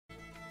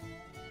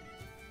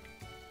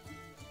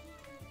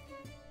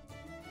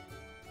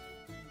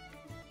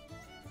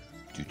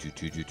Toot, toot,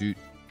 toot, toot, toot.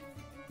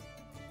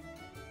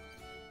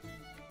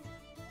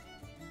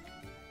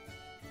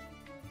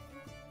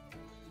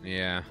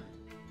 Yeah.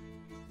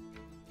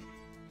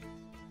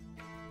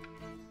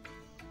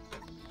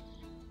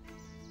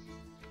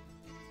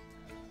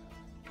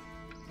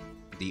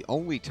 The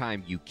only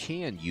time you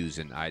can use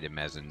an item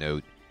as a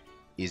note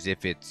is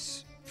if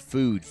it's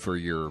food for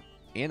your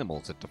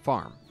animals at the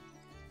farm.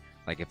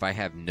 Like if I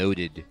have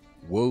noted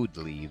woad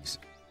leaves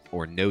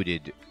or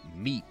noted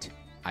meat,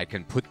 I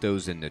can put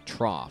those in the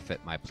trough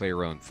at my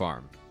player-owned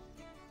farm.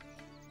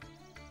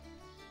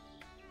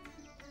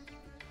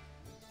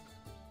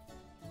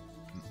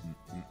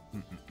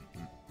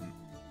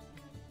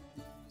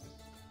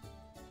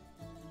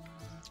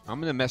 I'm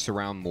going to mess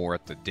around more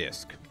at the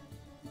disc.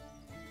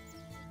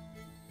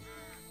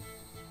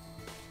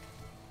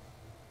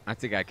 I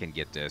think I can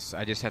get this.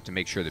 I just have to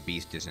make sure the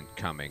beast isn't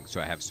coming, so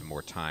I have some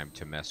more time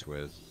to mess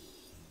with.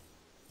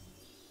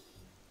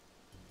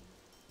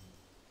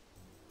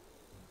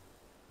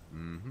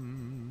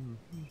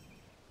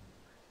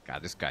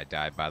 God, this guy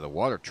died by the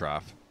water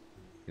trough.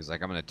 He's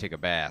like, I'm going to take a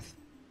bath.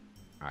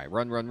 All right,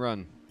 run, run,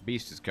 run.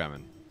 Beast is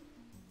coming.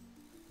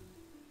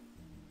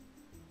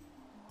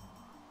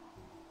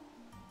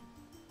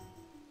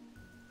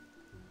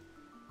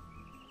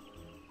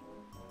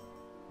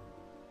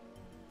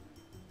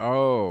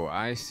 Oh,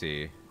 I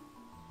see.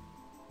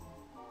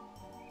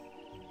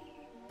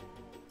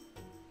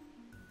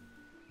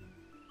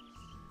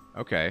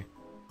 Okay.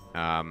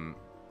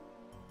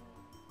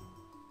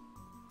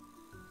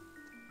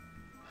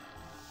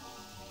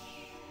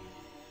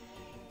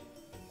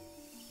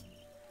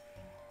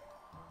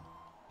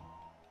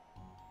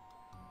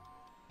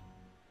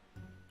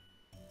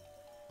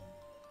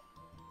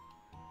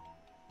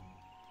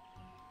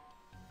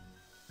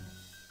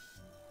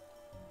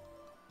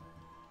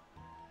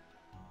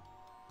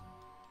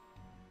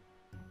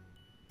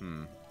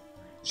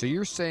 So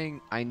you're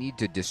saying I need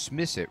to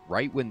dismiss it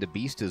right when the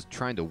beast is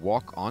trying to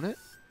walk on it?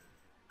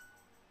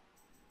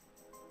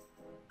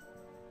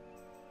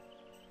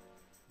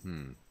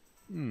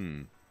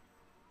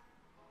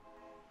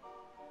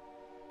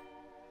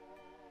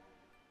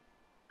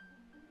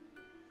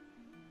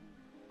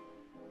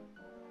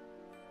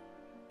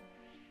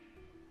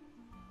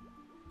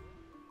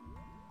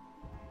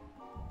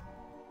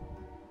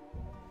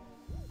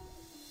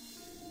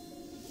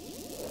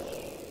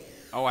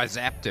 Oh, I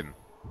zapped him.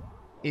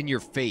 In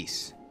your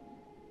face.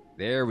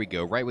 There we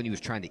go. Right when he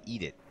was trying to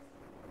eat it.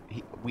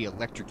 We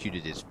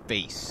electrocuted his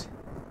face.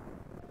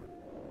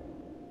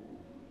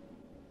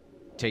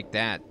 Take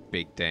that,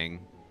 big thing.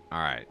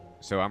 Alright,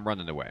 so I'm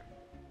running away.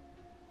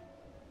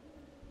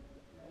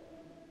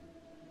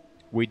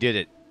 We did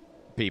it,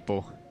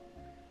 people.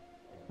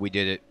 We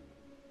did it.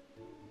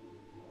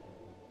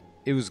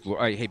 It was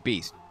glorious. Hey,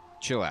 Beast,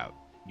 chill out.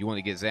 You want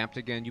to get zapped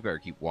again? You better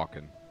keep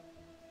walking.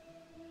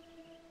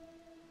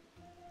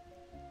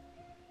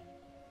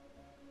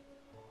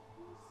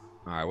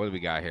 Alright, what do we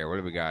got here? What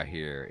do we got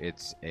here?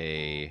 It's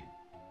a...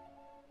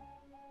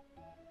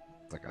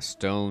 like a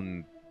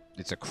stone...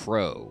 It's a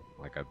crow.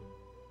 Like a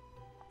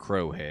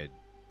crow head.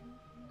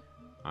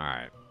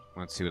 Alright,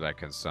 let's see what I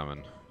can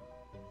summon.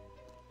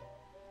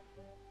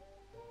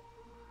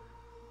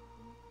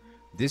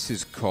 This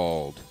is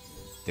called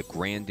the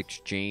Grand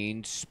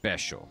Exchange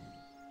Special.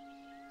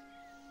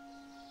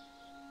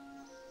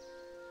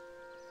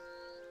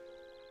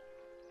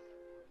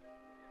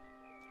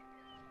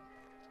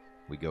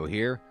 We go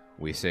here.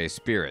 We say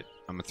spirit.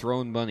 I'm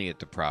throwing money at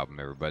the problem,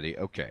 everybody.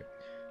 Okay.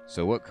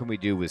 So what can we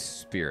do with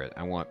spirit?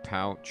 I want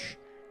pouch.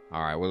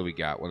 All right, what do we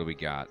got? What do we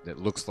got? That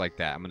looks like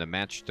that. I'm going to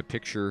match the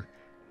picture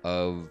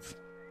of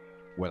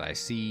what I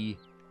see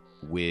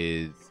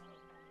with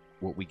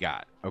what we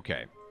got.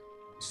 Okay.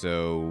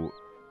 So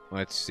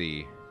let's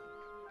see.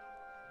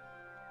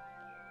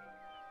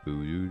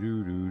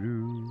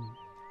 Boo-doo-doo-doo-doo.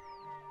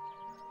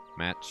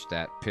 Match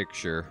that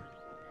picture.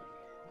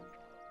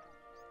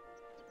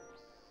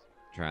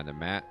 Trying to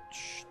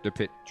match the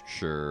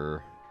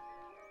picture.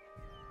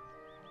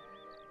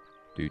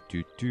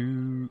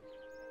 Do.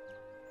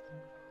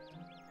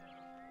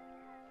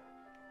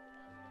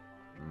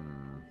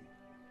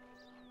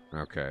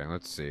 Okay,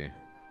 let's see.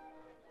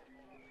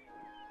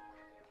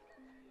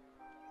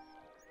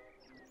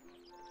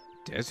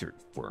 Desert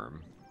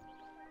worm.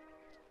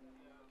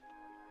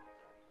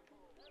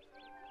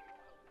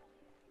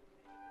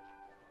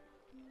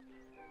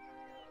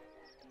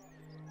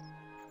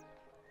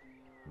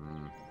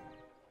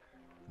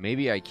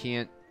 Maybe I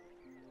can't.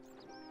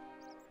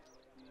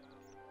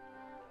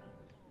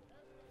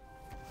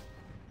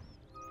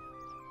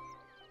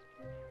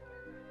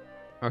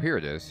 Oh, here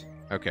it is.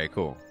 Okay,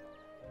 cool.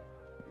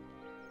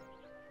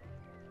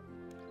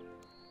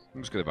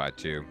 I'm just gonna buy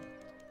 2.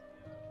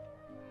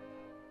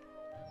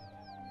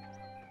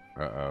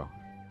 Uh-oh.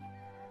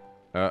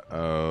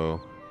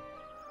 Uh-oh.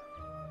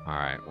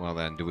 Alright, well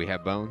then, do we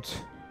have bones?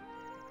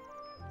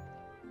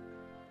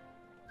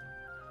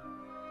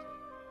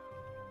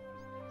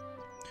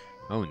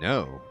 Oh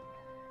no.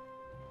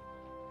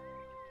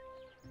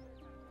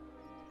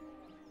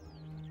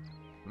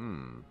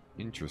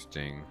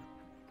 Interesting.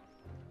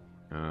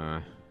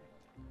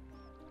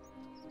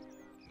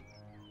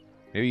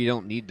 Maybe you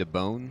don't need the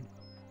bone?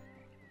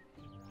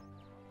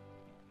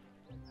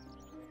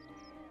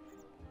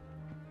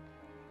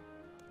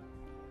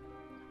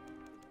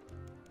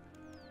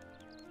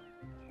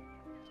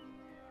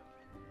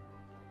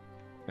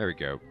 There we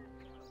go.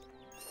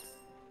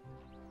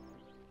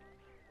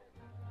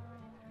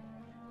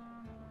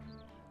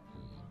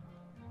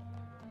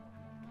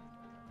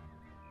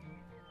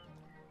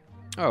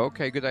 Oh,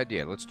 okay, good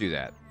idea. Let's do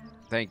that.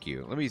 Thank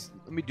you. Let me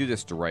do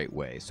this the right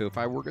way. So if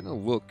I were going to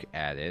look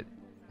at it,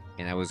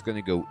 and I was going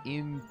to go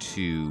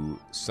into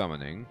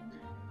summoning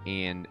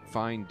and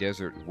find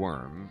Desert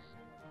Worm,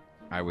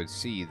 I would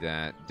see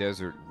that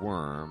Desert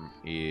Worm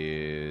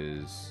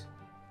is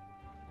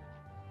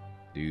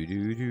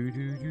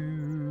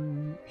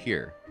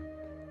here.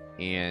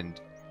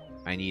 And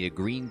I need a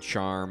green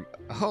charm.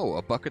 Oh,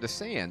 a bucket of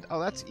sand. Oh,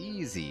 that's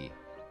easy.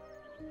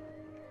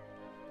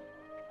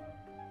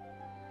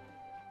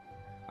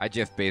 I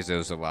Jeff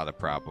Bezos a lot of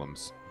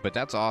problems, but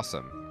that's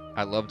awesome.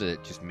 I love that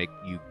it just make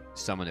you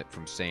summon it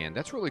from sand.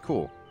 That's really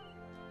cool.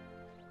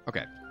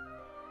 Okay.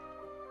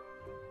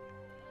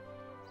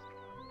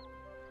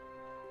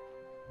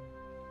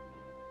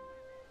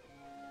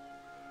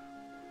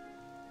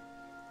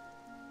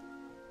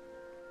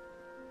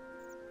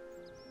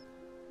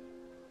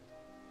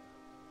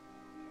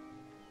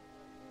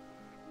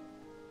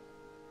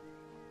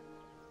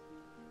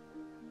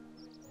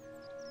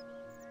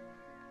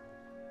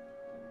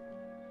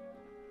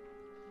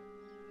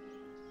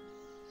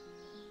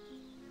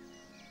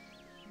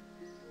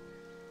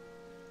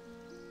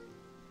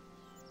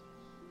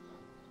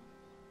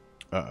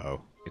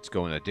 Uh-oh. It's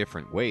going a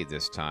different way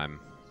this time.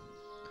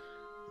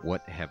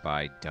 What have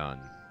I done?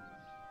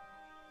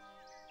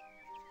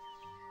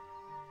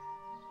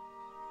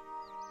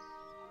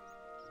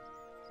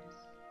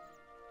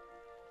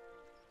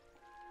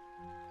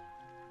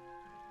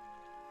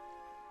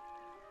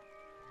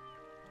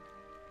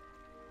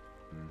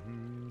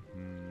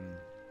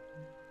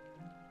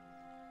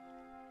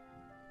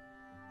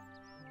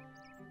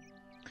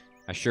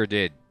 I sure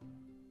did.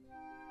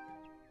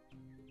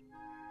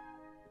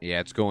 Yeah,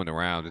 it's going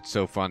around. It's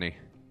so funny.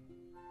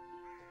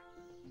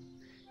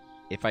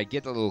 If I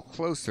get a little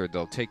closer,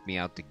 they'll take me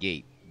out the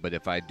gate. But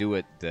if I do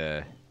it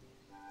the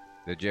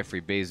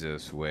Jeffrey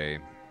Bezos way,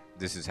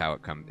 this is how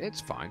it comes. It's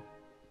fine.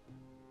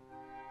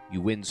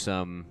 You win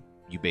some,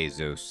 you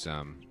Bezos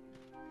some.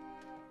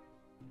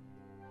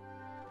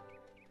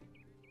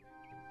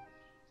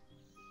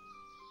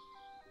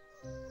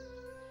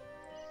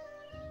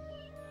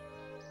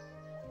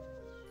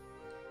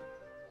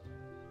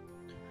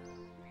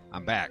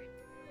 I'm back.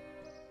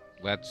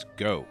 Let's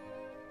go.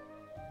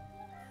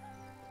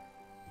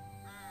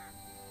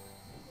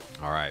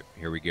 All right,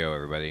 here we go,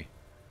 everybody.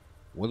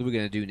 What are we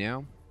going to do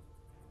now?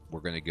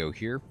 We're going to go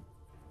here.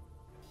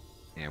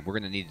 And we're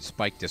going to need to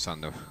spike this on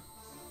the...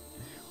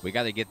 We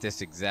got to get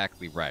this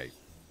exactly right.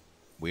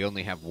 We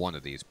only have one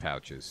of these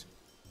pouches.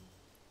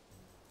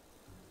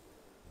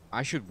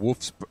 I should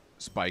wolf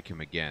spike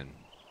him again.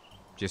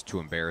 Just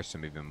to embarrass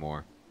him even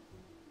more.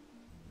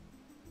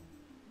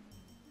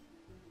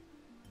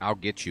 I'll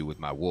get you with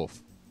my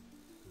wolf.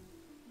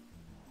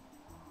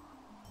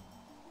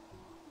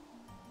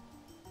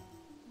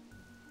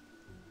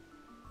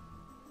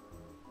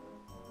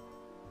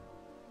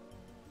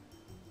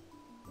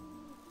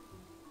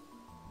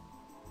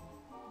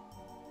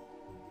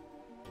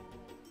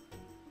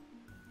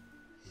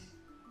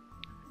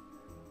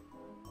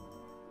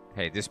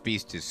 Hey, this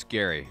beast is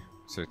scary,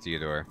 Sir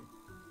Theodore.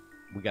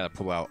 We gotta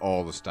pull out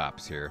all the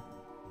stops here.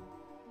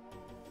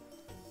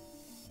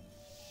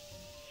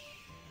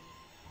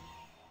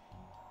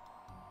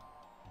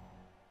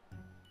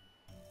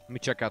 Let me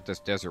check out this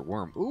desert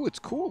worm. Ooh, it's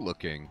cool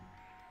looking.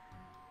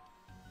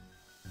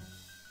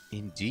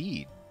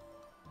 Indeed.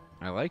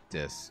 I like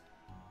this.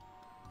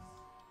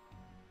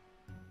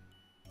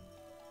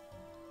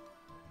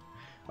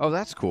 Oh,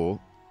 that's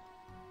cool.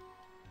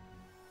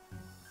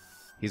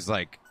 He's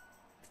like,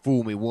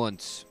 fool me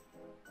once,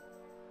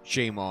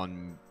 shame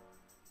on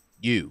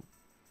you.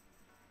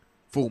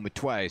 Fool me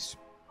twice,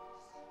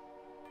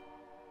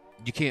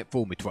 you can't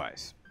fool me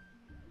twice.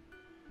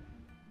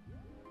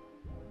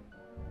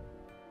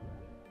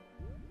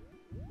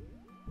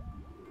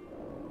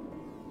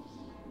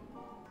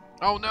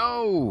 Oh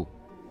no!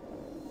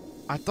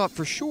 I thought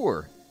for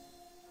sure.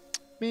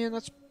 Man,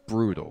 that's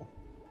brutal.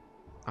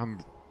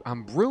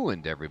 I'm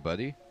ruined,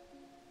 everybody.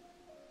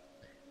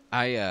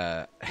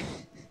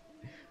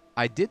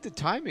 I did the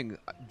timing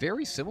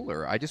very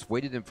similar. I just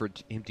waited for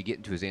him to get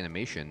into his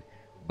animation,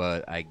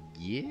 but I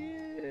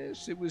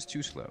guess it was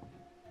too slow.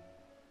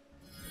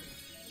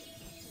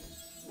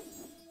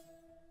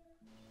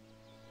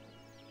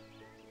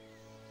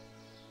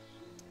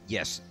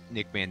 Yes,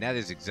 Nick, man, that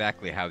is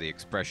exactly how the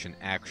expression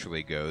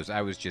actually goes.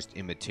 I was just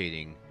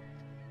imitating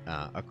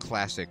a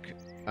classic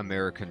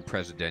American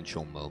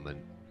presidential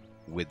moment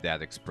with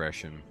that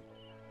expression.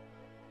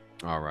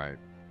 All right.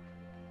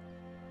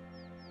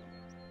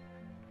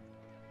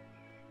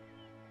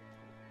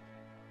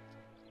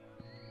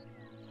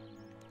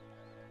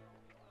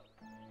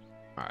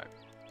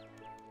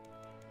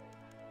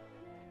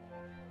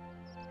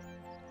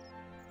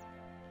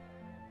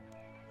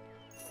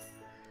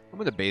 I'm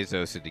going to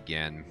Bezos it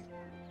again.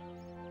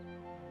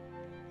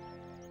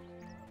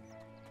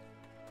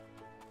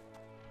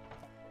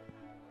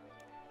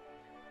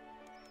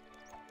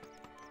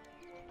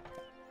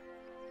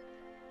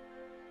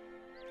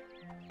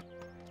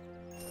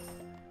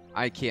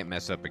 I can't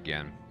mess up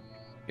again.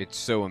 It's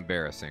so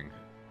embarrassing.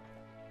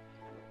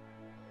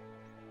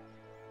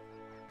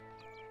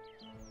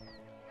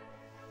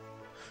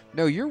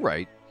 No, you're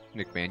right,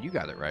 McMahon. You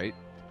got it right.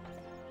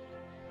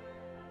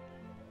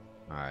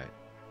 Alright.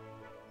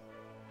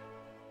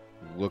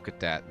 Look at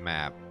that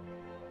map.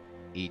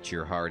 Eat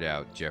your heart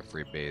out,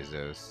 Jeffrey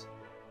Bezos.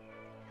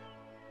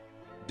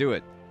 Do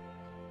it.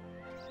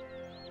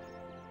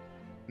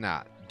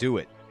 Nah, do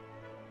it.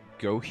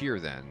 Go here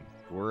then.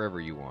 Wherever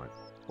you want.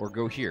 Or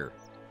go here.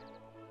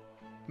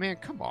 Man,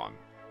 come on.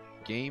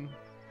 Game.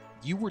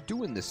 You were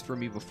doing this for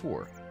me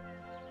before.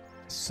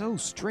 So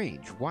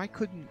strange. Why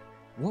couldn't...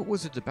 What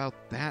was it about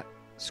that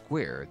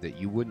square that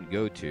you wouldn't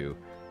go to,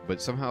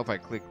 but somehow if I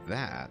click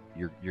that,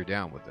 you're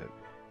down with it?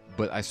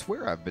 But I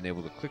swear I've been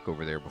able to click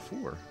over there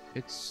before.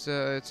 It's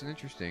an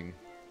interesting...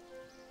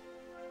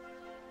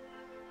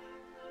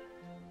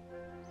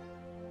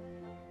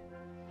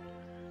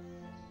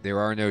 There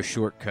are no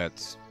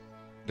shortcuts.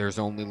 There's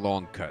only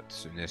long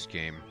cuts in this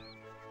game.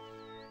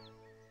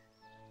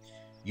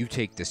 You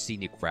take the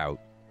scenic route.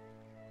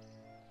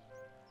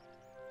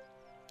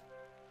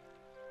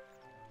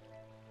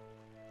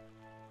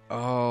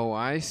 Oh,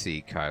 I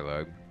see,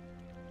 Kylo.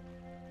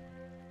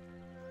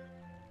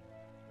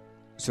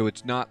 So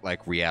it's not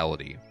like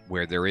reality,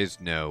 where there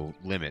is no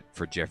limit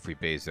for Jeffrey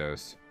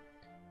Bezos.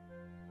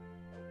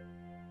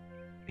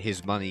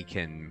 His money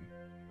can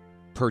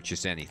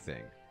purchase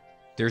anything.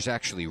 There's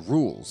actually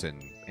rules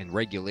and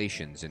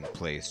regulations in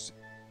place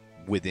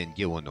within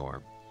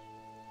Gillinor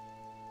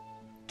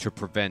to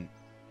prevent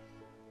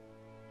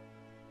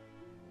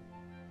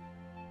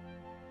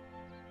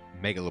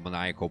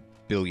megalomaniacal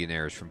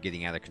billionaires from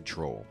getting out of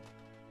control.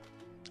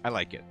 I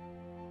like it.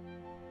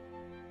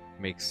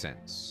 Makes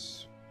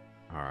sense.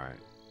 Alright.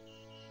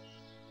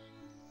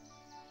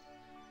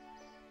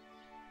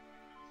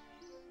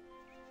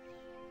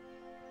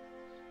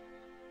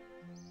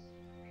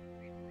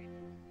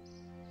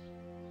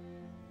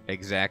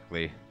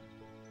 Exactly.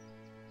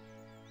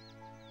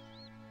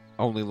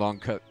 Only long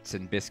cuts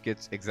and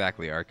biscuits?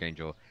 Exactly,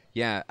 Archangel.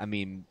 Yeah, I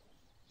mean,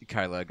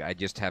 Kylug, I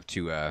just have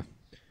to,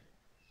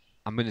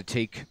 I'm gonna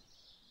take,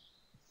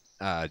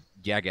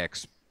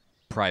 Jagex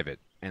private,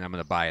 and I'm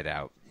gonna buy it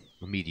out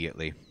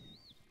immediately.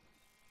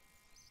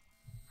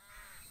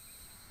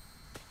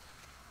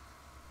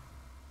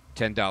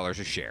 $10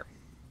 a share.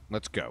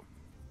 Let's go.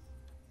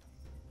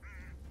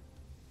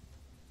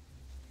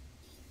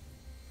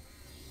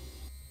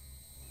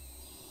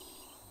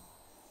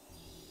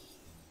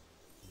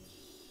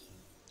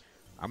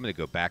 I'm going to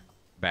go back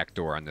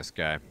door on this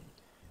guy.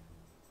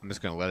 I'm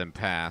just going to let him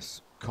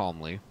pass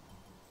calmly.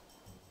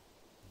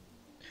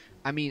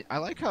 I mean, I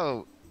like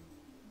how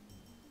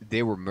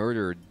they were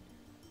murdered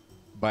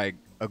by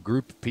a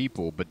group of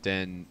people, but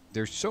then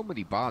there's so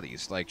many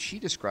bodies. Like, she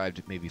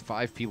described maybe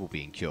 5 people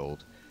being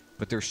killed,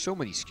 but there's so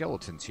many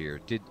skeletons here.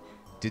 Did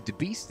the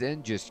beast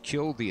then just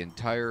kill the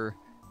entire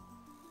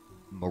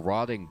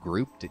marauding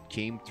group that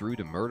came through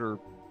to murder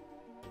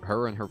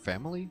her and her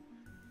family?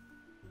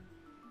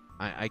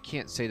 I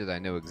can't say that I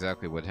know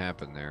exactly what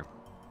happened there.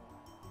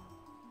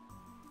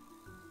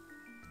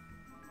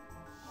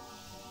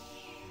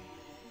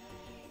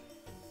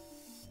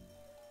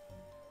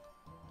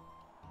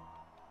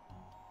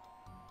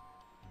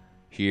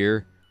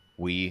 Here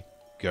we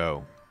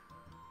go.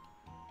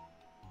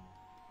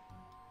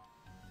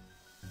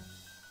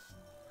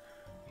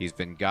 He's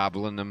been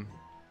gobbling them.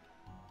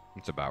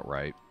 That's about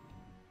right.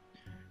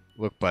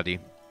 Look, buddy.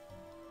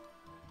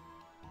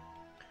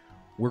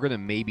 We're going to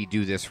maybe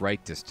do this right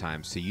this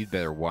time, so you'd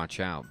better watch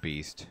out,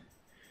 beast.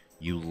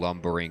 You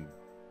lumbering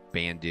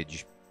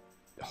bandage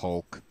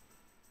Hulk.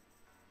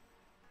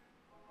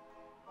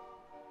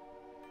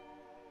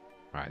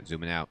 Alright,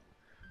 zooming out.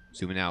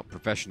 Zooming out.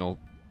 Professional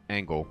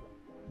angle.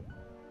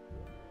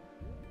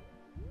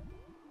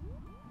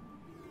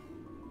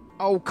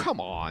 Oh,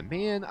 come on,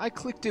 man. I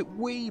clicked it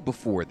way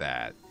before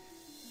that.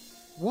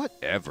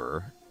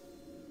 Whatever.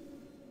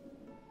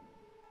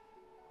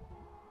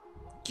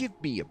 Give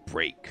me a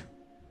break.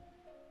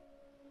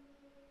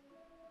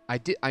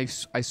 I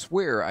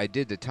swear I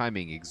did the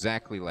timing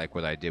exactly like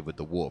what I did with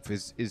the wolf.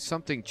 Is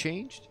something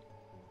changed?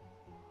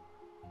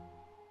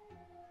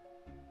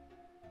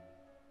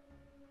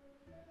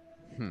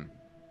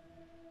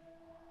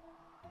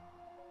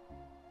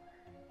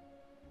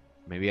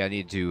 Maybe I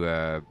need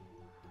to,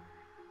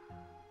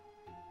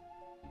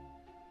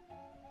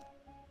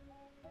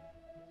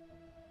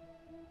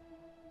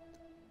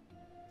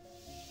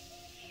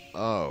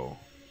 Oh.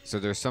 So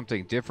there's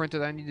something different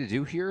that I need to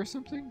do here or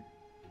something?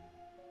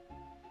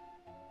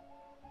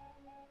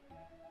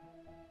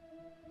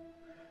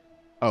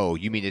 Oh,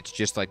 you mean it's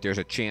just like there's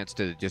a chance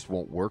that it just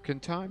won't work in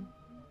time?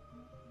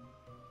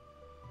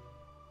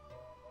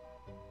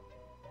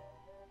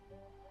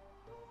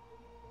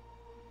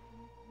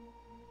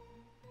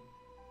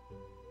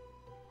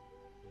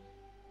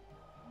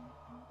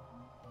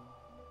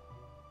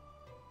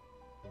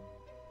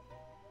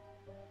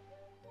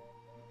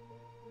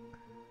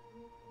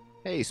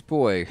 Hey,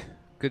 Spoy.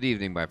 Good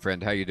evening, my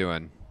friend. How you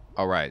doing?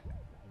 All right.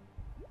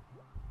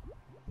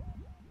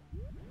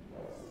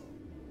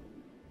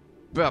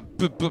 I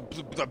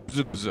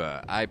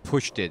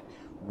pushed it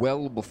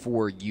well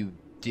before you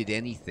did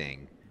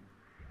anything.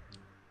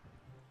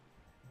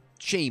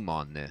 Shame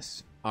on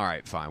this. All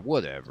right, fine.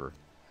 Whatever.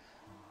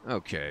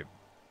 Okay.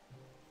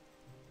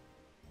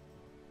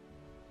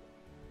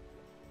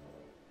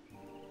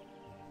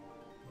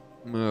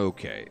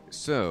 Okay,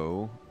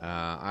 so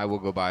I will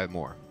go buy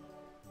more.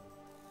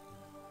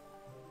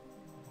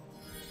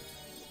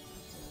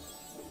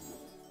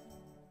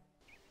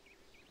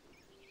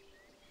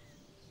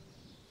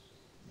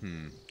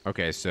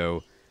 Okay,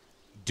 so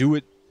do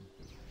it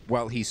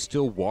while he's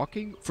still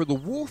walking. For the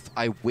wolf,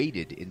 I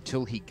waited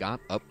until he got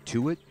up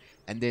to it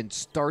and then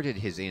started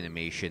his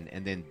animation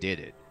and then did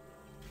it.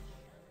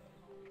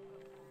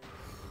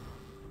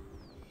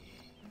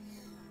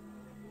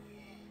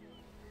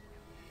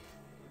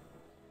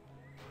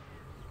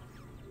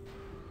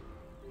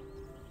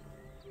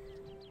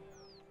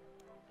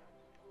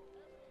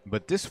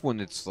 But this one,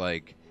 it's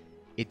like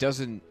it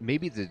doesn't.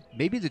 Maybe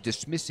the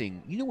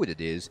dismissing. You know what it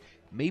is?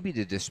 Maybe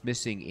the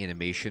dismissing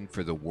animation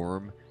for the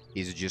worm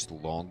is just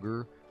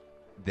longer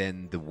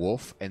than the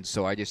wolf, and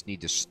so I just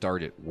need to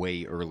start it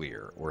way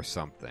earlier or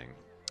something.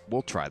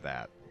 We'll try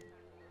that.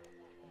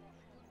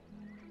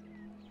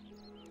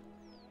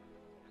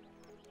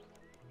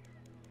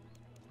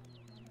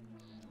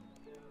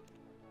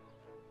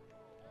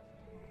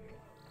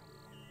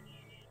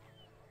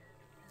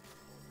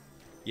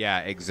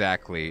 Yeah,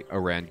 exactly,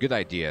 Oren. Good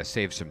idea.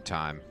 Save some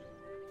time.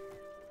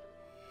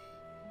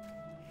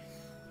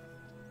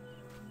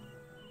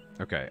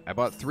 Okay, I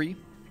bought 3.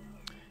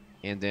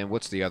 And then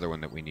what's the other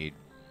one that we need?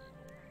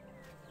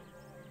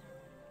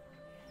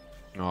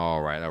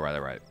 All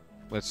right.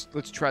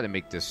 Let's try to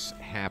make this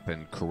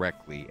happen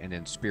correctly. And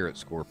then Spirit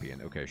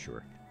Scorpion. Okay,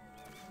 sure.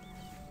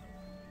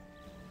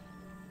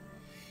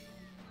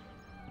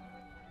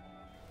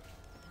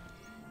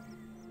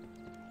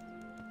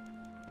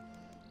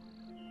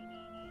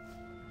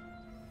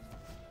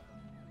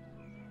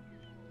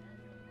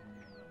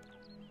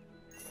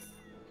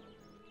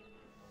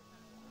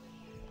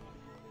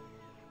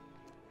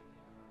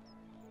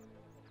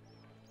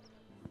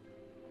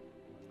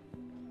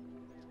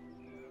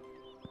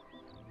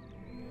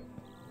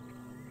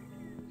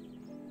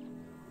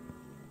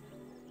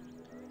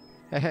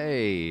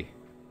 Hey,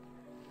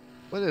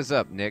 what is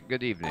up, Nick?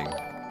 Good evening.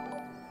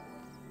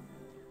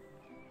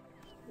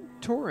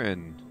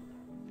 Torin,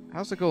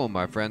 how's it going,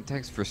 my friend?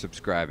 Thanks for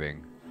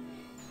subscribing.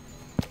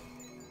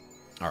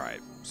 Alright,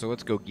 so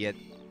let's go get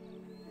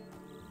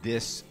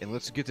this, and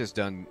let's get this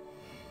done.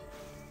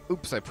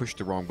 Oops, I pushed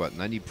the wrong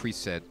button. I need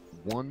preset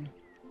 1.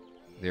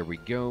 There we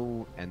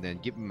go, and then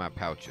give me my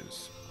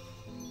pouches.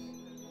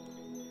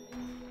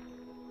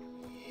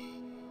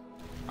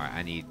 Alright,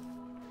 I need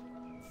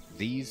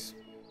these.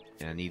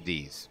 And I need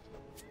these.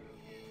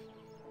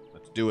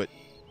 Let's do it.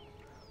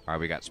 All right,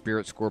 we got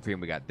Spirit Scorpion.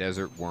 We got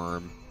Desert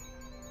Worm.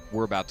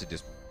 We're about to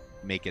just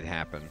make it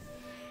happen.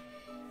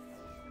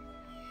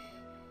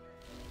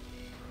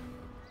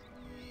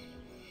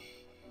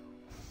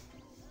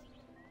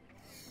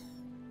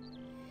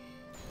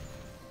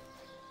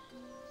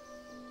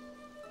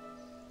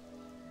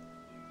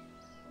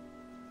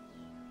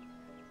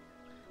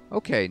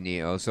 Okay,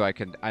 Neo, so I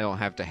don't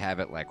have to have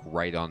it like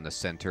right on the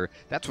center.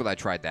 That's what I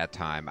tried that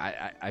time.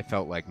 I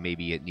felt like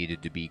maybe it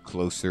needed to be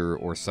closer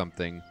or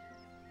something.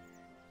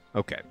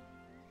 Okay.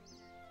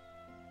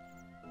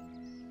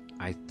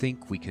 I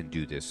think we can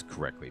do this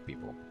correctly,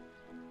 people.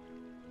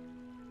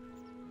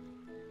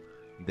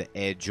 The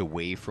edge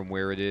away from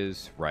where it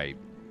is, right.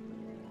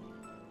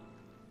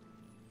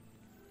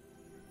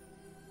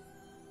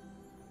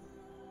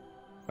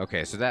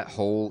 Okay, so that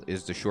hole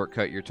is the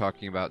shortcut you're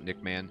talking about,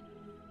 Nickman.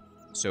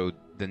 So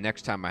the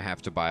next time I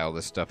have to buy all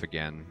this stuff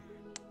again,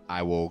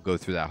 I will go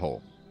through that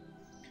hole.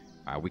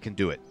 All right, we can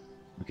do it.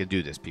 We can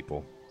do this,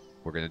 people.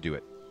 We're going to do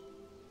it.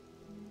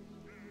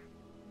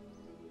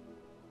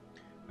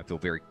 I feel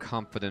very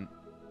confident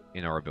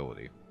in our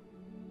ability.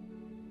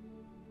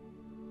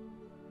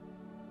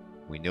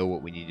 We know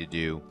what we need to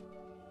do.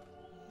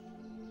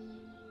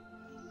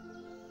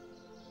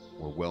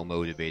 We're well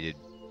motivated,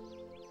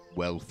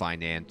 well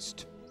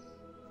financed.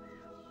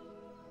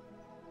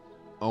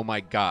 Oh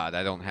my god,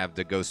 I don't have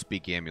the Go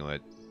Speak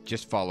amulet.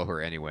 Just follow her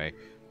anyway.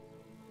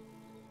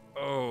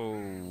 Oh,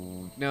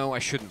 no, I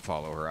shouldn't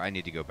follow her. I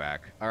need to go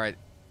back. Alright,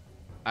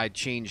 I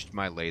changed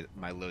my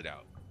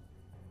loadout.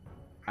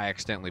 I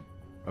accidentally...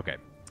 Okay,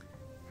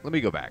 let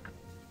me go back.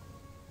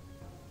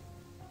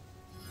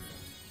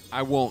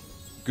 I won't.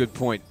 Good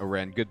point,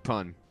 Oren. Good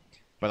pun.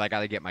 But I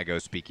gotta get my Go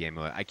Speak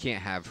amulet. I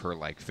can't have her,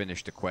 like,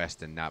 finish the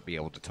quest and not be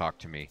able to talk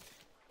to me.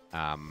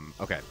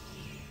 Okay.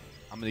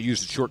 I'm going to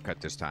use the shortcut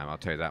this time, I'll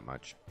tell you that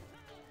much.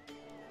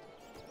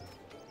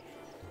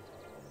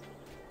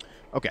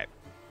 Okay.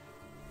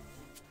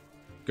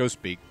 Go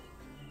Speak.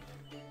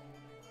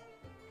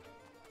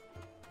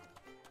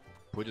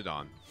 Put it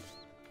on.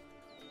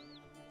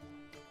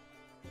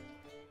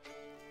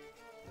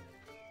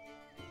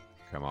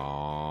 Come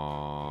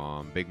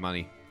on. Big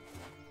money.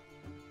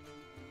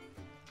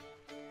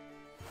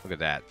 Look at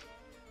that.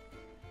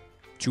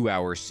 2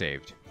 hours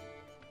saved.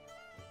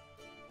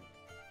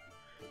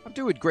 I'm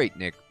doing great,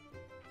 Nick.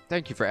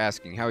 Thank you for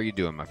asking. How are you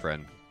doing, my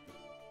friend?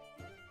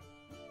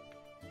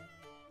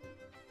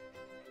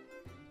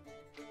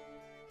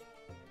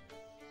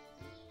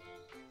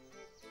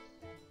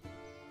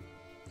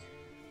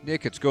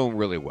 Nick, it's going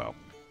really well.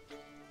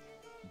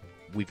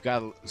 We've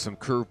got some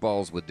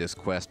curveballs with this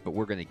quest, but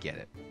we're going to get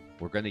it.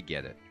 We're going to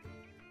get it.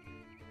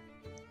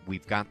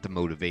 We've got the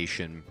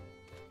motivation.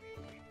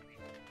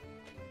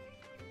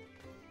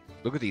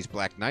 Look at these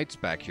Black Knights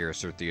back here,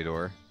 Sir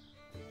Theodore.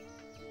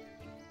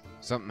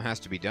 Something has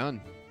to be done.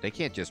 They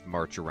can't just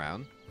march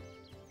around.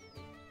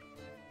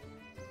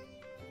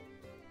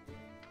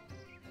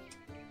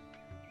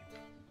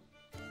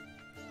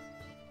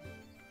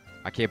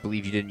 I can't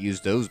believe you didn't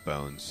use those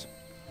bones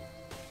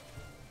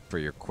for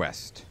your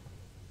quest.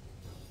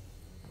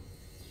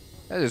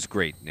 That is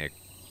great, Nick.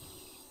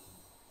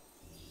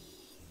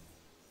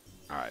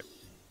 Alright.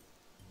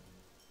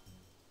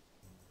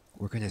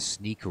 We're going to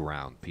sneak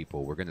around,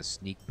 people. We're going to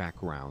sneak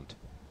back around.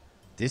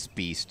 This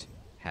beast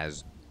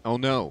has... Oh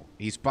no,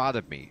 he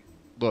spotted me.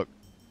 Look.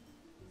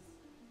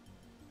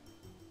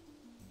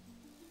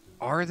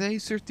 Are they,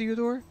 Sir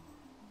Theodore?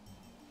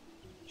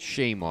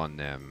 Shame on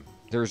them.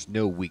 There's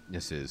no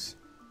weaknesses.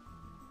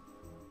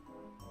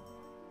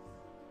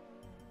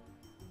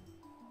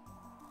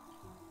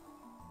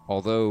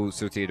 Although,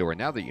 Sir Theodore,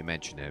 now that you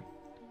mention it,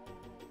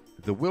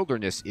 the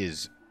wilderness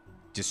is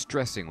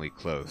distressingly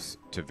close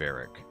to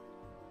Varric.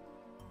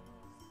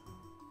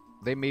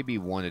 They maybe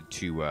wanted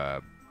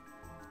to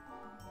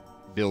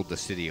build the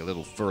city a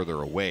little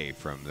further away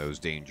from those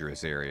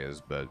dangerous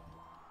areas, but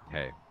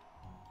hey.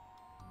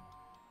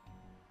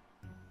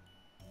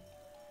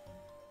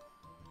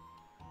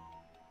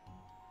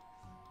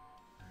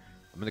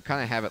 I'm going to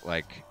kind of have it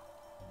like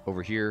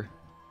over here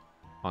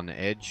on the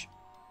edge.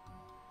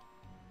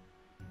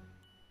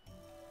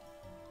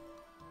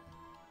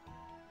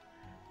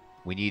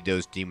 We need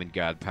those demon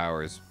god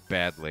powers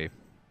badly.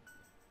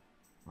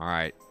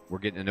 Alright, we're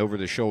getting an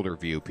over-the-shoulder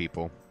view,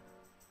 people.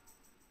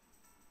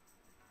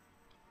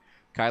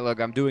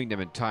 Kylug, I'm doing them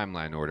in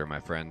timeline order, my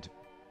friend.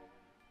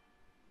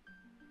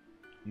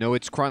 No,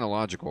 it's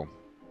chronological.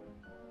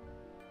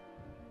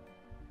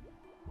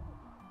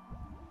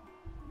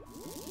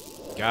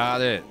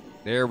 Got it.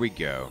 There we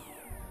go.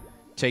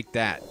 Take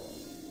that.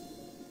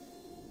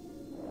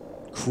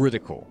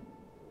 Critical.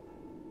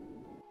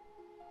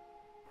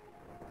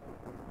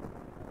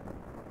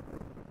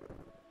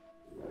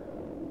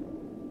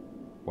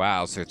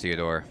 Wow, Sir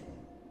Theodore.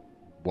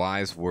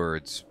 Wise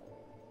words.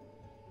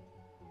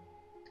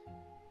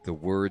 The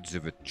words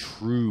of a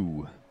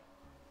true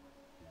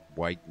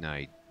white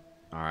knight.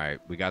 Alright,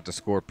 we got the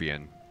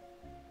scorpion.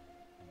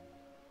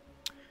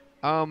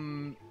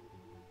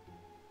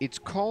 It's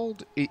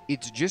called...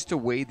 It's just a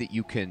way that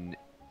you can...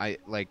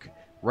 like,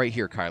 right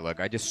here, Kylug,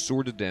 I just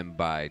sorted them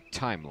by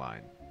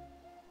timeline.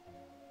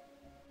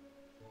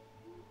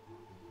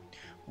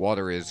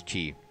 Water is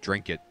key.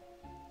 Drink it.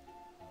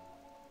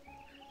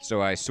 So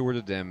I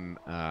sorted them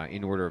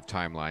in order of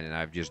timeline, and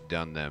I've just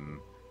done them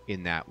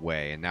in that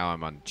way. And now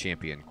I'm on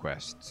champion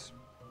quests.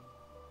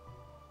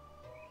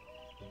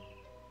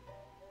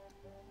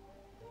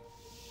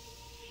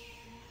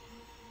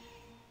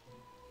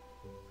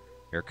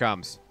 Here it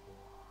comes.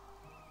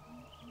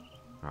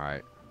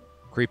 Alright.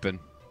 Creeping.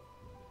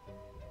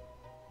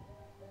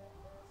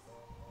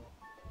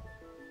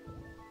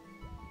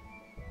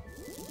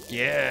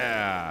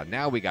 Yeah!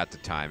 Now we got the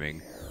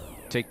timing.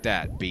 Take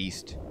that,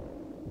 beast.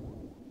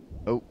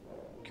 Oh,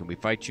 can we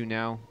fight you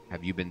now?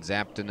 Have you been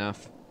zapped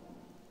enough?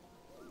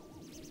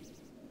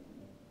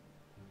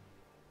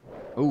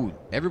 Ooh,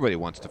 everybody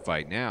wants to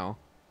fight now.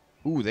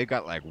 Ooh, they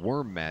got like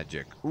worm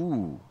magic.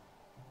 Ooh,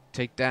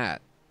 take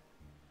that.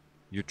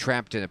 You're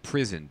trapped in a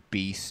prison,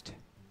 beast.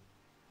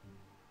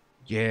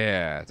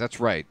 Yeah, that's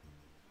right,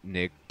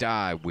 Nick.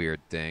 Die, weird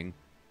thing.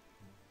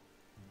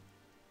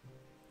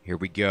 Here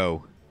we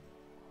go.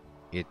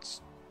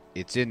 It's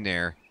in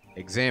there.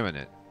 Examine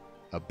it.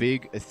 A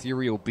big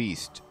ethereal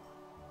beast.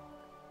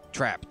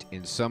 Trapped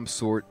in some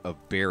sort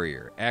of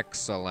barrier.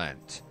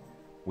 Excellent.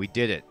 We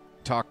did it.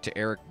 Talk to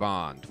Eric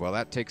Bond. Well,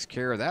 that takes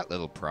care of that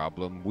little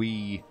problem.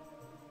 We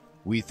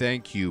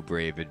thank you,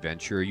 brave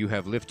adventurer. You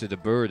have lifted a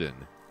burden.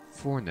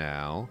 For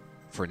now.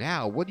 For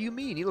now? What do you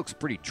mean? He looks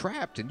pretty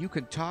trapped and you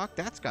can talk?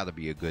 That's got to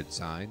be a good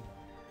sign.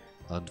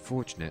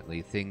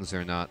 Unfortunately, things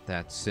are not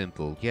that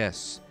simple.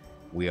 Yes,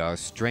 we are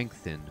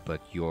strengthened,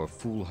 but your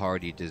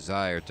foolhardy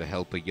desire to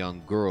help a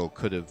young girl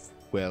could have,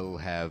 well,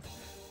 have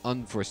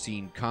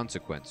unforeseen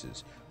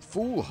consequences.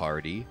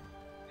 Foolhardy?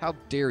 How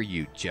dare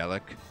you,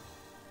 Jellic?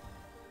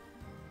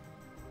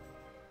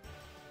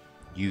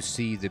 You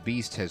see, the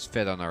beast has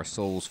fed on our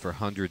souls for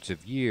hundreds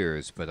of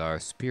years, but our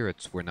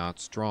spirits were not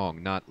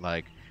strong, not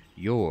like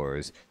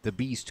yours. The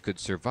beast could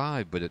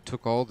survive, but it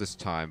took all this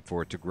time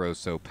for it to grow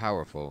so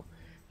powerful.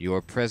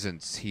 Your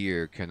presence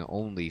here can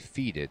only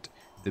feed it.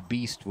 The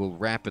beast will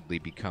rapidly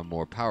become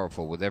more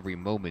powerful with every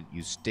moment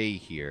you stay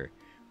here.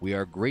 We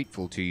are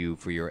grateful to you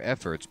for your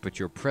efforts, but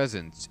your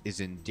presence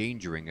is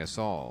endangering us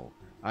all.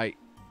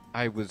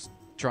 I was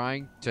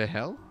trying to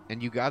help,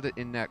 and you got it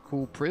in that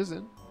cool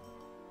prison.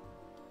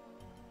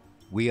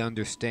 We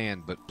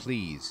understand, but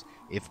please,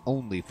 if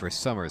only for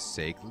Summer's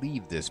sake,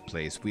 leave this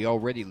place. We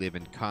already live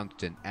in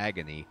constant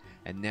agony,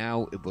 and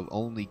now it will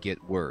only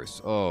get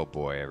worse. Oh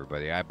boy,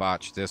 everybody, I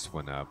botched this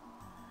one up.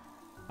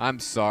 I'm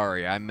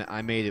sorry, I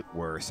made it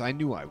worse. I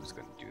knew I was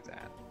going to do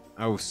that.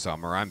 Oh,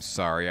 Summer, I'm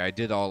sorry. I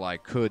did all I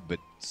could, but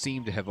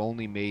seemed to have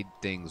only made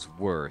things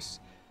worse.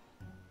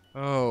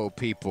 Oh,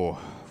 people,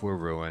 we're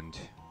ruined.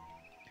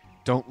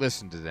 Don't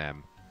listen to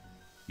them.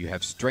 You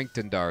have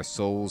strengthened our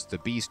souls. The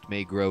beast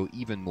may grow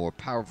even more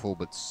powerful,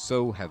 but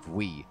so have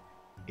we.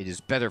 It is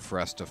better for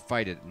us to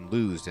fight it and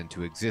lose than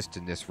to exist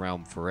in this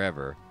realm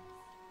forever.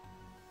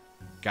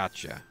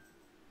 Gotcha.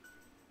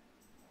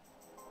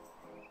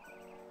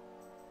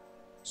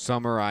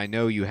 Summer, I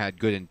know you had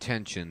good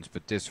intentions,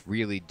 but this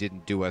really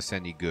didn't do us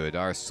any good.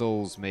 Our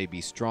souls may be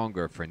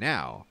stronger for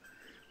now,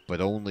 but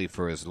only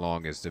for as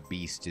long as the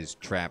beast is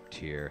trapped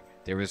here.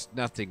 There is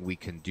nothing we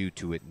can do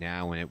to it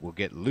now, and it will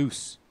get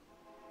loose.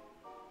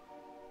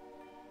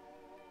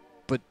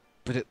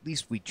 But at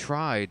least we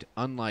tried.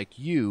 Unlike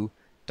you,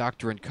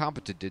 Dr.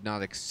 Incompetent did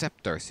not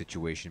accept our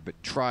situation,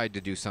 but tried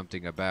to do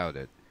something about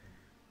it.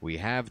 We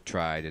have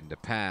tried in the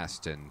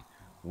past, and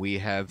we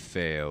have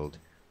failed.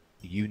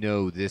 You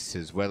know this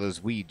as well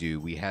as we do.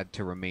 We had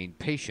to remain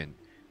patient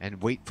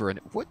and wait for an...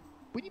 What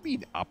do you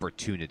mean,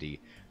 opportunity?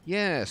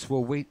 Yes,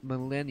 we'll wait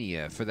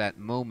millennia for that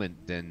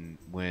moment then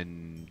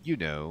when, you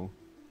know...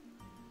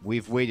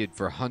 We've waited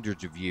for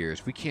hundreds of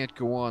years. We can't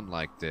go on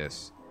like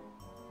this.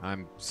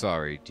 I'm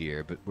sorry,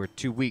 dear, but we're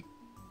too weak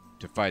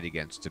to fight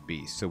against the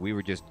beast, so we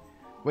were just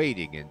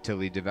waiting until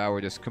he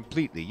devoured us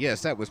completely.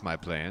 Yes, that was my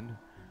plan.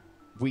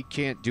 We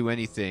can't do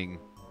anything...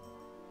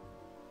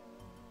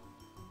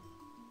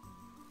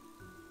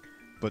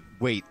 But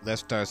wait,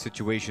 lest our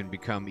situation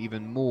become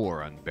even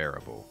more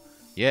unbearable.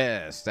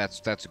 Yes,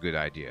 that's a good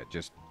idea.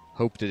 Just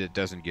hope that it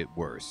doesn't get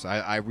worse.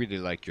 I really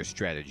like your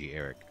strategy,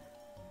 Eric.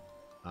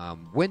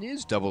 When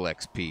is double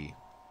XP?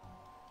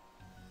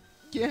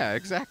 Yeah,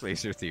 exactly,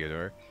 Sir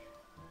Theodore.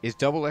 Is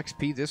double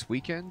XP this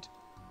weekend?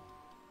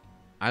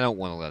 I don't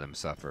want to let him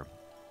suffer.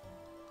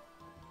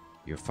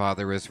 Your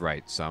father is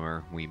right,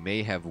 Summer. We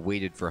may have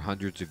waited for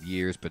hundreds of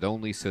years, but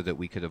only so that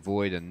we could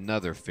avoid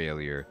another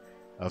failure.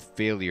 A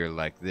failure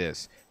like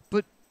this.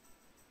 But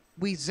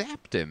we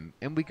zapped him,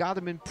 and we got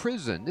him in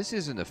prison. This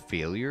isn't a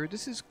failure.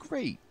 This is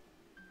great.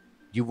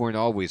 You weren't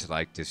always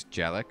like this,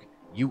 Jalek.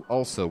 You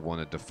also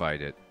wanted to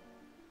fight it.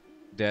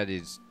 That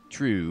is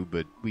true,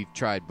 but we've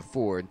tried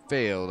before and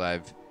failed.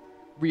 I've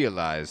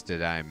realized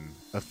that I'm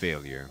a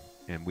failure,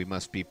 and we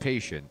must be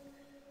patient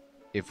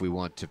if we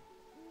want to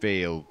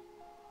fail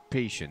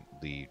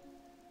patiently.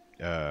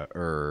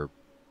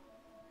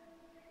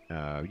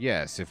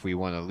 Yes, if we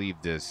want to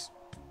leave this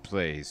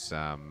place,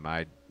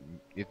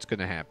 it's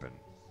gonna happen.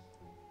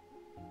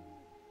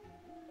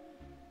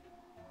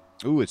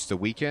 Ooh, it's the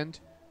weekend?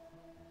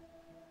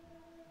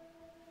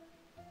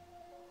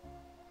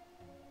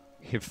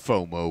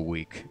 FOMO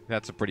week.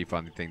 That's a pretty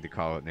funny thing to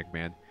call it, Nick,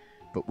 man.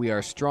 But we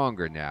are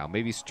stronger now,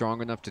 maybe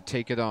strong enough to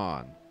take it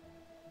on.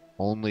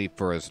 Only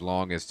for as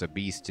long as the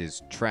beast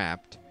is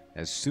trapped.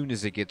 As soon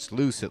as it gets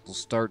loose, it will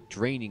start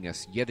draining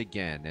us yet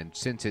again, and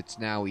since it's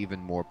now even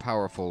more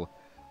powerful,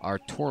 our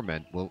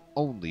torment will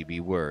only be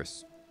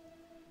worse.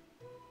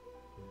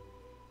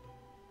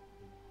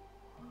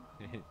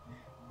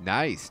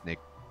 Nice, Nick.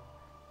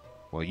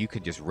 Well, you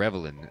can just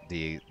revel in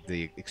the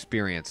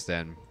experience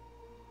then.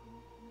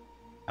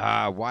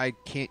 Why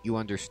can't you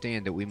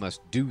understand that we must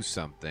do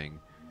something?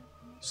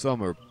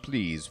 Summer,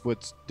 please,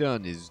 what's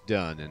done is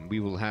done, and we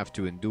will have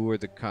to endure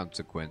the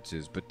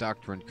consequences, but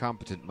Dr.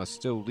 Incompetent must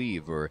still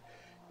leave, or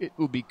it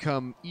will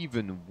become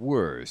even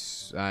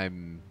worse.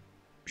 I'm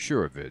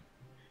sure of it.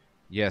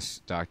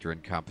 Yes, Dr.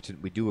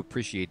 Incompetent, we do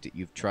appreciate that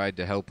you've tried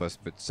to help us,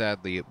 but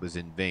sadly it was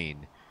in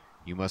vain.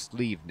 You must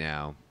leave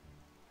now.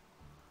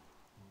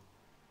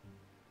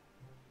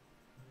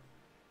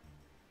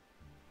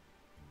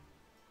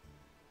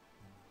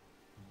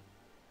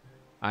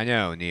 I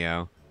know,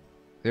 Neo.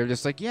 They're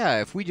just like,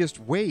 yeah, if we just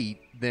wait,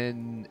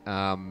 then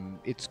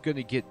it's going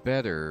to get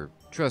better.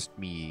 Trust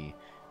me.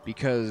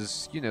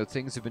 Because, you know,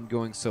 things have been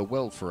going so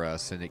well for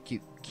us, and it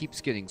keeps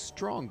getting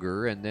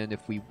stronger, and then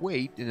if we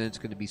wait, then it's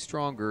going to be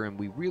stronger, and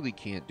we really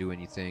can't do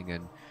anything,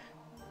 and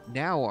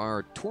now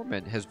our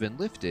torment has been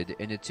lifted,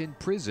 and it's in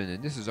prison,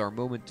 and this is our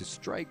moment to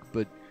strike,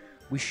 but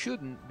we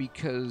shouldn't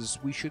because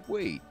we should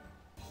wait.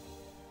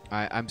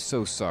 I'm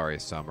so sorry,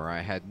 Summer. I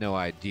had no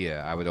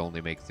idea I would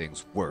only make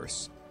things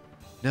worse.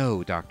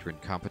 No, Dr.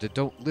 Incompetent,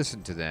 don't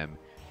listen to them.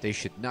 They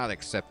should not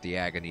accept the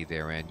agony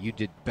they're in. You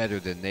did better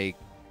than they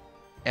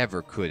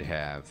ever could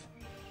have.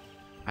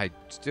 I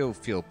still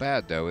feel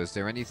bad, though. Is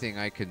there anything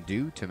I can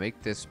do to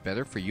make this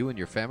better for you and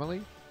your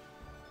family?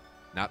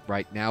 Not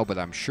right now, but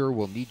I'm sure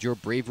we'll need your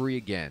bravery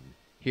again.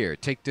 Here,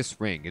 take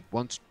this ring. It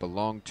once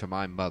belonged to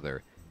my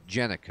mother.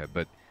 Jenica,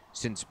 but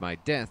since my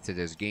death it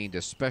has gained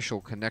a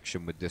special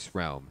connection with this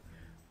realm.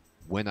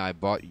 When I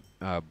brought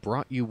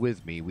you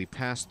with me, we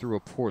passed through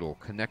a portal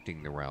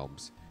connecting the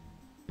realms.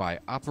 By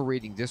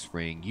operating this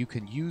ring, you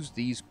can use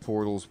these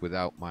portals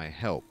without my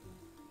help.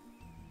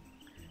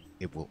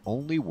 It will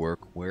only work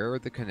where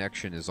the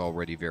connection is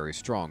already very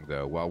strong,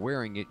 though. While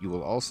wearing it, you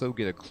will also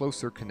get a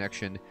closer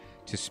connection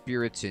to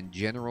spirits in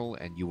general,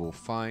 and you will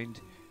find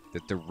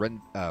that the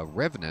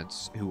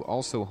revenants who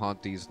also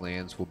haunt these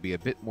lands will be a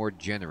bit more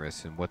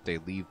generous in what they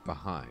leave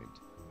behind.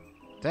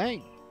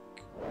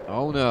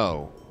 Oh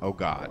no. Oh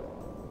god.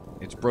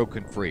 It's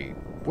broken free.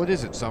 What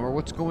is it, Summer?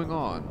 What's going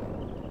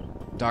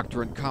on?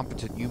 Dr.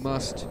 Incompetent, you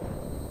must...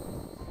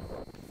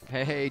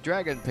 Hey,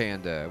 Dragon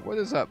Panda. What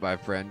is up, my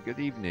friend? Good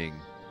evening.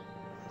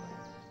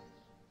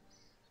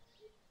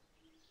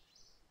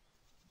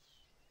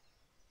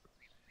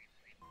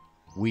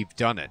 We've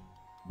done it.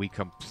 We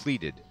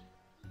completed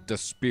the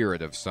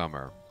Spirit of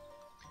Summer.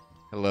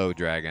 Hello,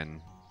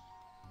 Dragon.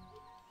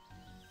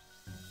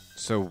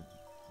 So,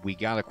 we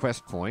got a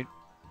quest point.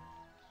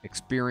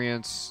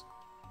 Experience.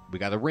 We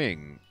got a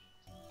ring.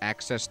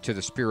 Access to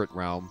the Spirit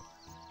Realm.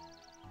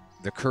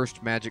 The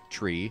Cursed Magic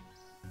Tree.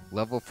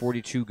 Level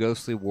 42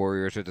 Ghostly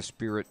Warriors of the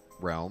Spirit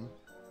Realm.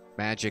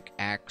 Magic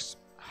Axe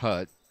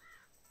Hut.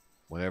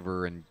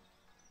 Whatever in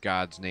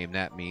God's name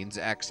that means.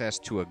 Access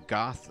to a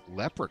Goth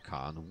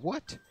Leprechaun.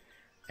 What?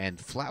 And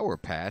Flower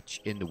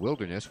Patch in the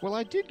Wilderness. Well,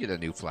 I did get a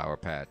new Flower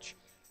Patch.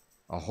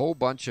 A whole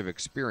bunch of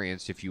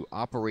experience if you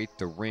operate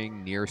the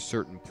ring near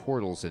certain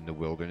portals in the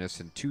Wilderness,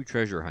 and 2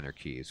 treasure hunter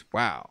keys.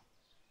 Wow.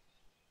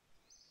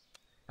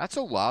 That's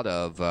a lot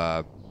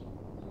of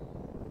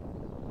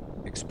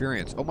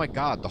experience. Oh my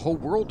god, the whole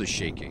world is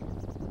shaking.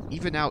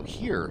 Even out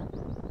here.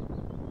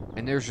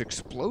 And there's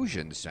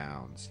explosion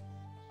sounds.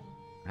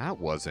 That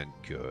wasn't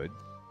good.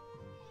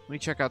 Let me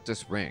check out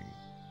this ring.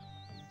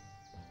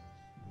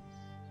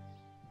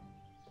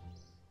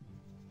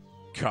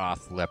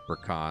 Goth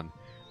Leprechaun.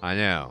 I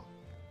know.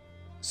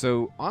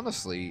 So,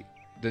 honestly,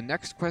 the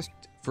next quest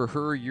for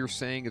her, you're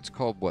saying it's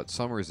called, what,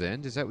 Summer's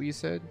End? Is that what you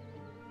said?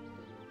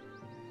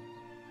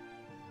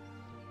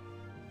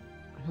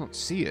 I don't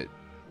see it.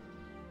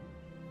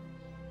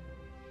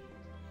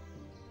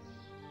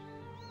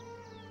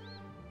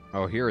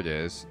 Oh, here it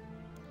is.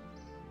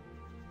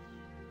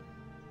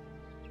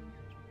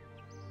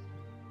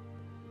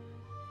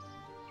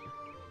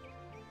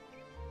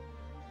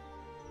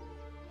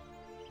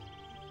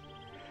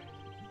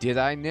 Did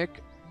I,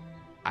 Nick?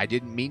 I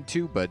didn't mean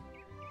to, but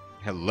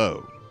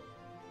hello.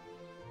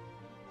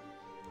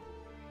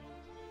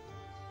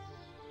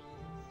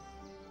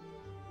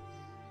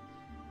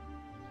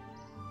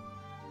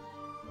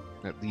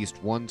 At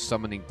least one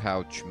summoning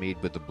pouch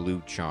made with a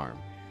blue charm.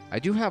 I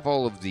do have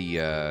all of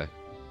the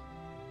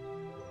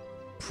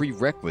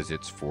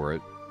prerequisites for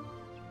it.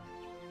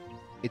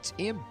 It's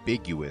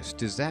ambiguous.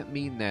 Does that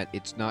mean that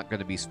it's not going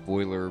to be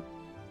spoiler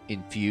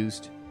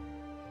infused?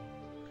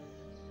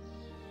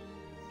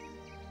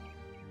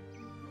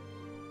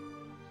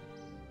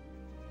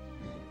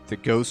 The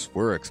ghosts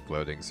were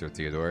exploding, Sir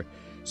Theodore.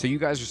 So you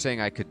guys are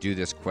saying I could do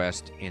this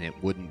quest and it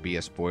wouldn't be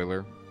a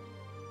spoiler?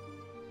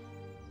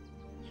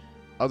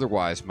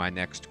 Otherwise, my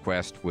next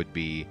quest would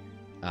be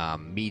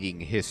meeting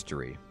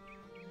history.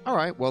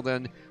 Alright, well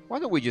then, why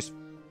don't we just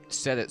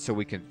set it so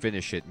we can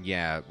finish it and,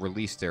 yeah,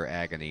 release their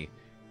agony.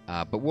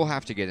 But we'll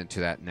have to get into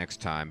that next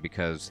time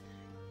because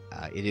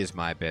it is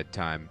my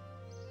bedtime.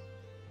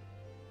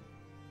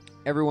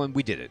 Everyone,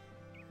 we did it.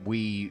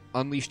 We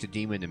unleashed a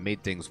demon and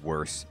made things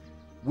worse.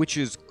 Which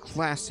is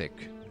classic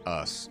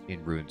us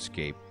in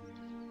RuneScape.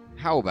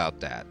 How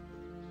about that?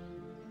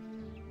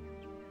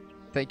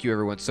 Thank you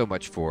everyone so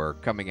much for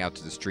coming out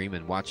to the stream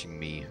and watching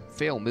me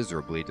fail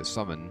miserably to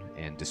summon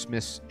and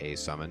dismiss a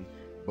summon.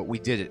 But we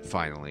did it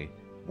finally.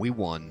 We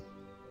won.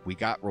 We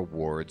got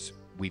rewards.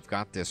 We've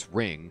got this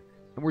ring.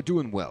 And we're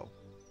doing well.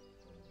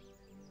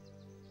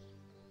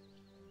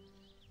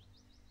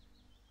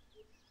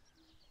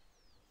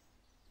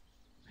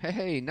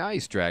 Hey,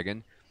 nice,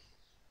 Dragon.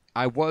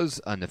 I was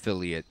an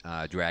affiliate,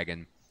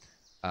 Dragon,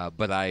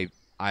 but I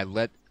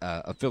let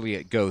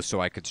affiliate go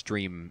so I could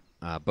stream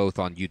both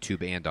on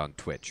YouTube and on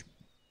Twitch.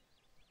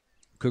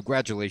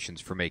 Congratulations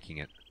for making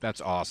it.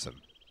 That's awesome.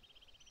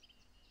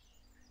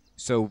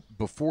 So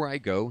before I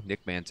go,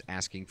 Nickman's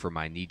asking for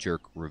my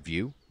knee-jerk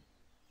review.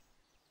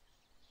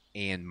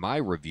 And my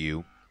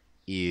review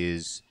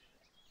is,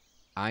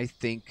 I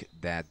think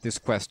that this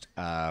quest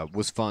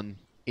was fun,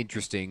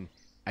 interesting.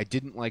 I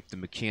didn't like the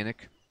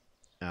mechanic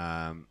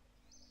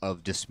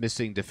of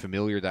dismissing the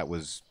familiar. That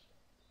was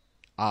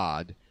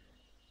odd.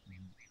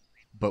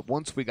 But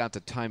once we got the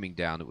timing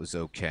down, it was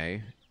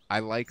okay. I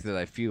like that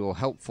I feel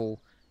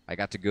helpful. I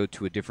got to go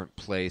to a different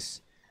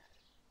place.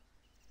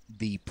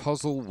 The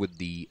puzzle with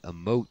the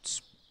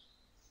emotes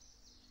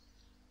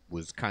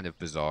was kind of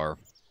bizarre.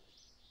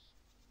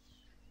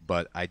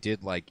 But I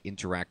did like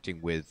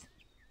interacting with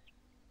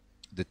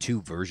the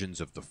 2 versions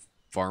of the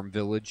farm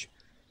village.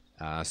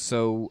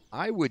 So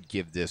I would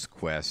give this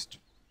quest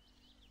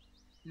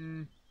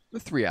a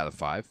 3 out of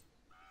 5.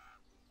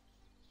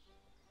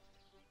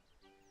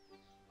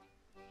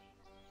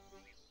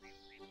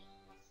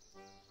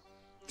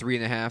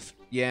 3.5.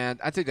 Yeah,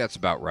 I think that's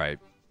about right.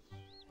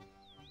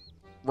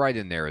 Right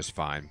in there is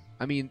fine.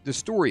 I mean, the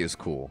story is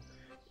cool,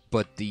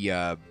 but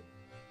the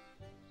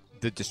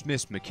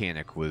dismiss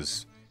mechanic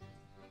was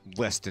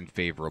less than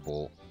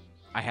favorable.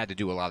 I had to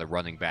do a lot of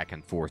running back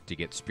and forth to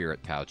get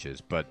spirit pouches,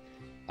 but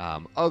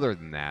other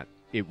than that,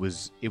 it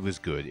was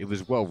good. It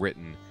was well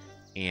written,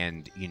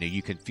 and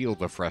you can feel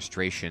the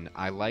frustration.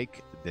 I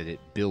like that it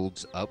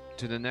builds up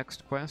to the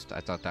next quest.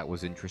 I thought that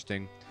was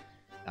interesting,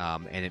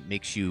 and it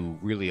makes you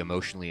really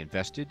emotionally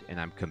invested,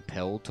 and I'm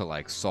compelled to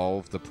like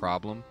solve the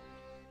problem.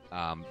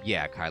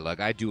 Yeah, Kylug,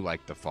 I do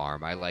like the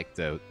farm. I like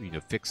the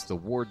fix the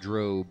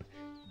wardrobe,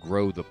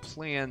 grow the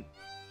plant,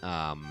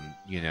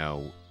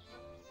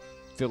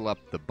 fill up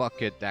the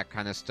bucket, that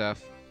kind of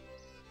stuff.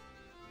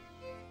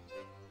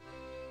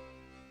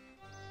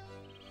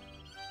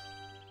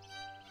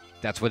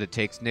 That's what it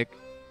takes, Nick.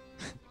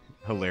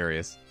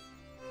 Hilarious.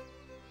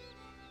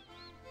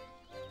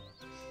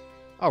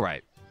 All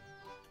right.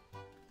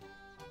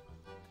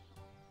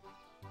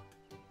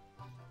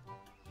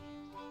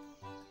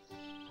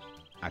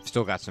 I've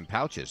still got some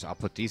pouches. I'll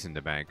put these in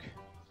the bank.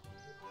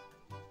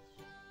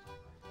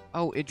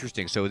 Oh,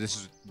 interesting. So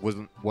this was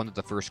one of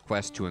the first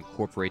quests to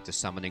incorporate the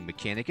summoning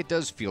mechanic. It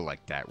does feel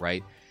like that,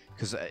 right?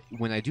 Because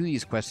when I do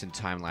these quests in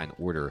timeline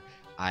order,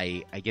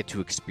 I get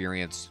to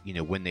experience,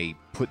 when they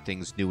put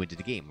things new into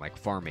the game, like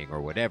farming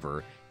or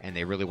whatever, and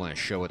they really want to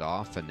show it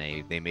off, and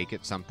they make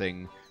it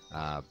something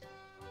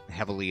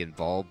heavily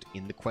involved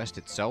in the quest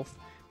itself.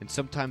 And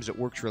sometimes it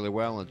works really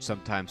well, and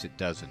sometimes it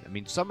doesn't. I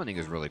mean, summoning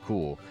is really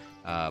cool,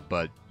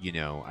 but,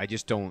 I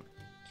just don't...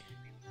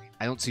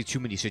 I don't see too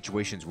many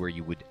situations where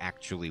you would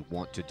actually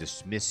want to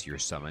dismiss your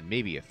summon.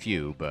 Maybe a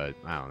few, but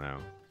I don't know.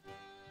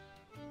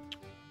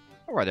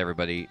 Alright,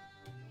 everybody.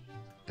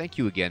 Thank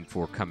you again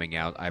for coming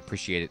out. I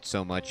appreciate it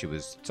so much.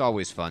 It's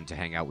always fun to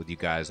hang out with you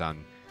guys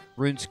on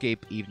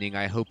RuneScape evening.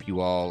 I hope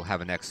you all have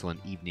an excellent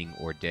evening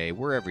or day,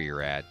 wherever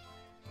you're at.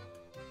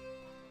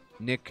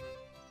 Nick,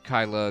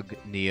 Kylug,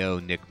 Neo,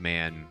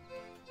 Nickman,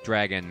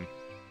 Dragon,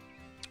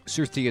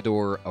 Sir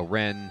Theodore,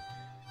 Aren,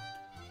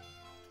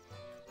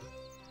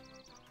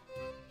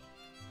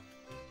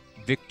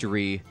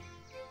 Victory,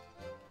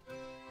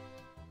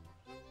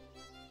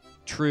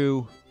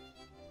 True,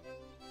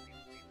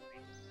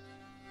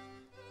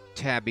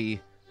 Tabby,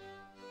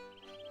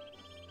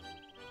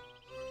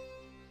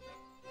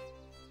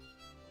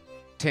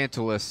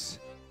 Tantalus,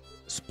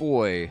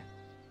 Spoy,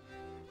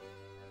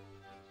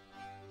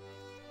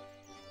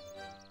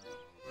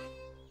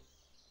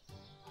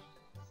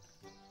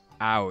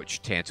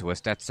 ouch,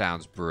 Tantalus, that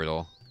sounds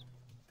brutal.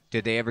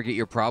 Did they ever get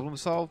your problem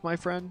solved, my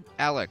friend?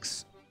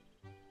 Alex,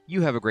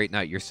 you have a great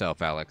night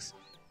yourself, Alex.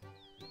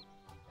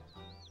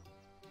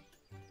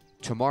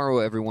 Tomorrow,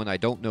 everyone, I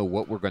don't know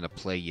what we're going to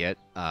play yet.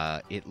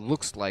 It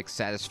looks like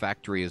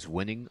Satisfactory is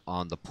winning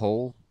on the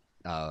poll,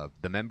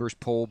 the members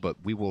poll, but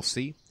we will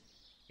see.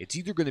 It's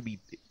either going to be...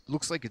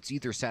 looks like it's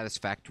either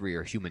Satisfactory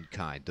or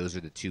Humankind. Those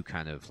are the two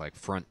kind of like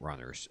front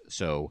runners.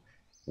 So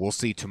we'll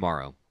see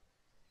tomorrow.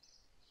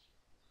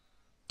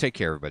 Take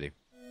care, everybody.